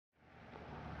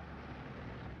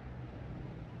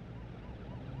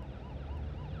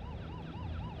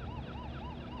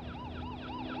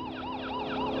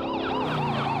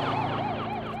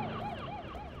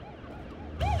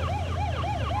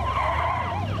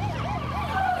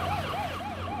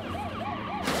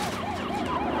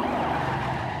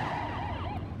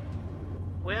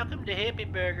Welcome to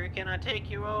Hippie Burger. Can I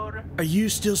take your order? Are you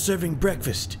still serving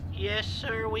breakfast? Yes,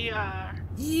 sir, we are.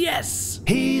 Yes!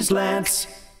 He's Lance,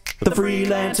 the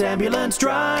freelance ambulance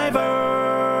driver.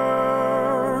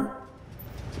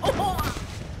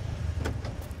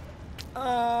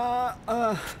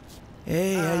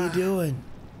 Hey, how you doing?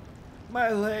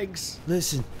 My legs.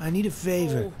 Listen, I need a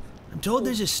favor. I'm told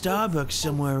there's a Starbucks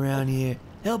somewhere around here.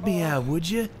 Help me out, would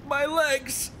you? My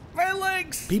legs. My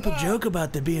legs. People joke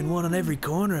about there being one on every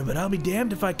corner, but I'll be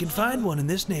damned if I can find one in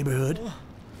this neighborhood.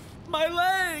 My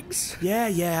legs.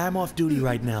 Yeah, I'm off duty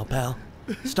right now, pal.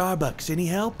 Starbucks, any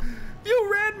help? You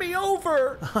ran me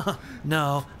over.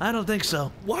 No, I don't think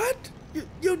so. What?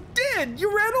 You did.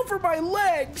 You ran over my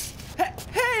legs.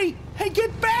 Hey,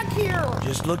 get back here.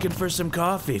 Just looking for some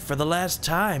coffee for the last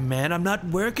time, man. I'm not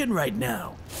working right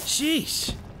now.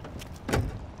 Sheesh.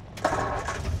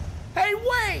 Hey,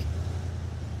 wait.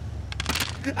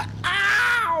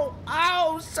 Ow!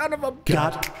 Ow, son of a...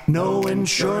 Got no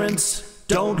insurance?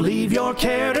 Don't leave your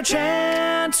care to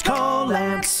chance. Call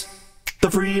Lance, the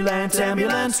freelance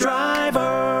ambulance driver.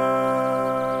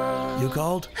 You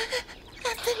called?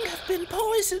 I think I've been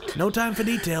poisoned. No time for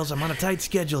details. I'm on a tight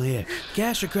schedule here.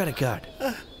 Cash or credit card?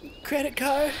 Credit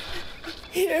card.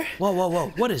 Here.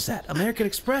 Whoa. What is that? American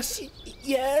Express?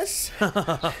 Yes.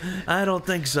 I don't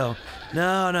think so.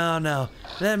 No.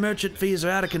 Their merchant fees are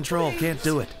out of control. Can't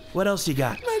do it. What else you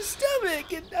got? My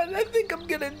stomach, and I think I'm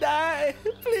gonna die.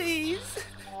 Please.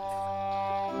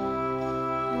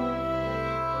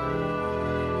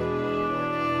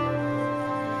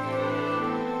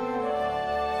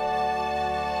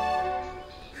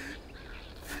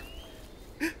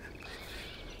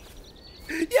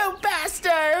 You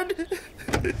bastard!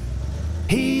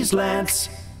 He's Lance,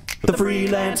 the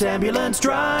freelance ambulance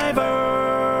driver.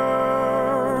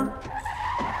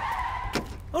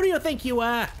 Who do you think you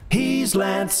are? He's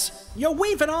Lance. You're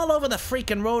weaving all over the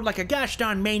freaking road like a gosh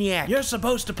darn maniac. You're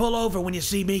supposed to pull over when you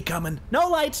see me coming. No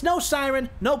lights, no siren,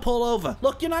 no pull over.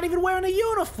 Look, you're not even wearing a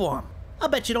uniform. I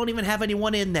bet you don't even have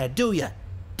anyone in there, do you?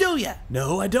 Do you?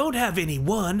 No, I don't have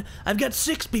anyone. I've got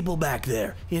 6 people back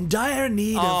there in dire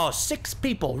need of... Oh, 6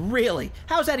 people, really?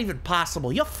 How's that even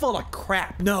possible? You're full of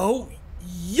crap. No,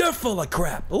 you're full of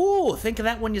crap. Ooh, think of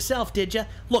that one yourself, did you?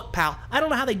 Look, pal, I don't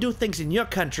know how they do things in your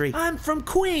country. I'm from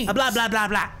Queens. Blah, blah, blah,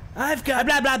 blah. I've got...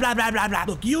 Blah, blah, blah, blah, blah, blah.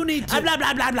 Look, you need to... Blah,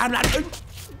 blah, blah, blah, blah.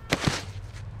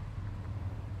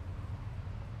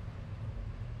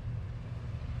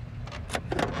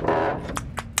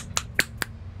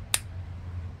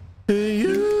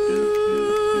 Universal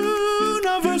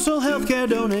healthcare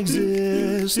don't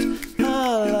exist,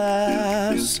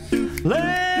 alas.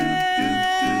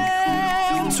 Lance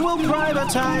will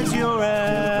privatize your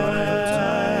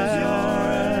ass.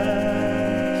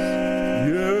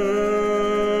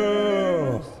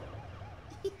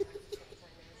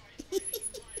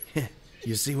 Yeah.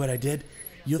 You see what I did?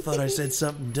 You thought I said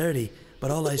something dirty,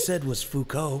 but all I said was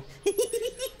Foucault.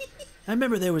 I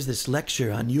remember there was this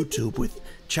lecture on YouTube with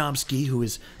Chomsky, who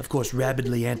is, of course,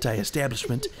 rabidly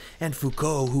anti-establishment, and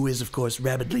Foucault, who is, of course,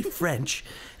 rabidly French,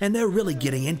 and they're really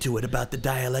getting into it about the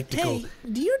dialectical... Hey,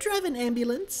 do you drive an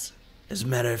ambulance? As a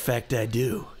matter of fact, I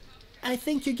do. I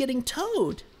think you're getting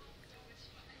towed.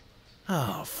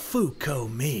 Oh, Foucault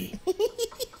me.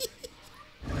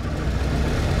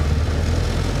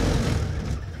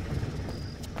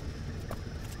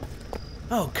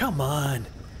 Oh, come on.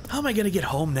 How am I gonna get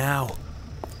home now?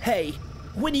 Hey,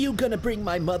 when are you gonna bring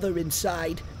my mother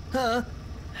inside? Huh?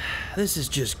 This is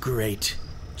just great.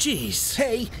 Jeez.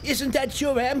 Hey, isn't that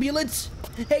your ambulance?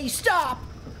 Hey, stop!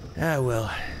 Ah, well,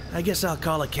 I guess I'll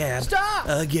call a cab. Stop!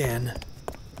 Again.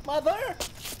 Mother?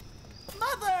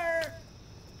 Mother!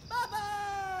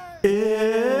 Mother!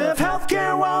 If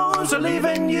healthcare woes are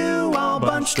leaving you all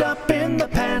bunched up in the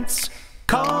pants,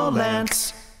 call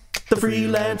Lance, the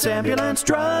freelance ambulance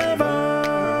driver.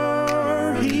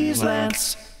 He's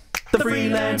Lance, the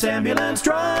freelance ambulance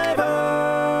driver.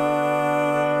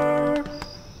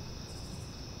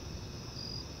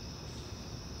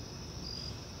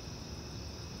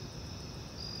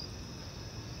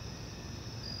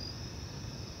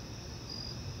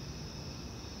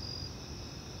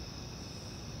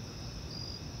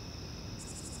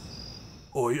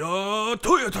 Oya,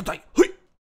 Toyota.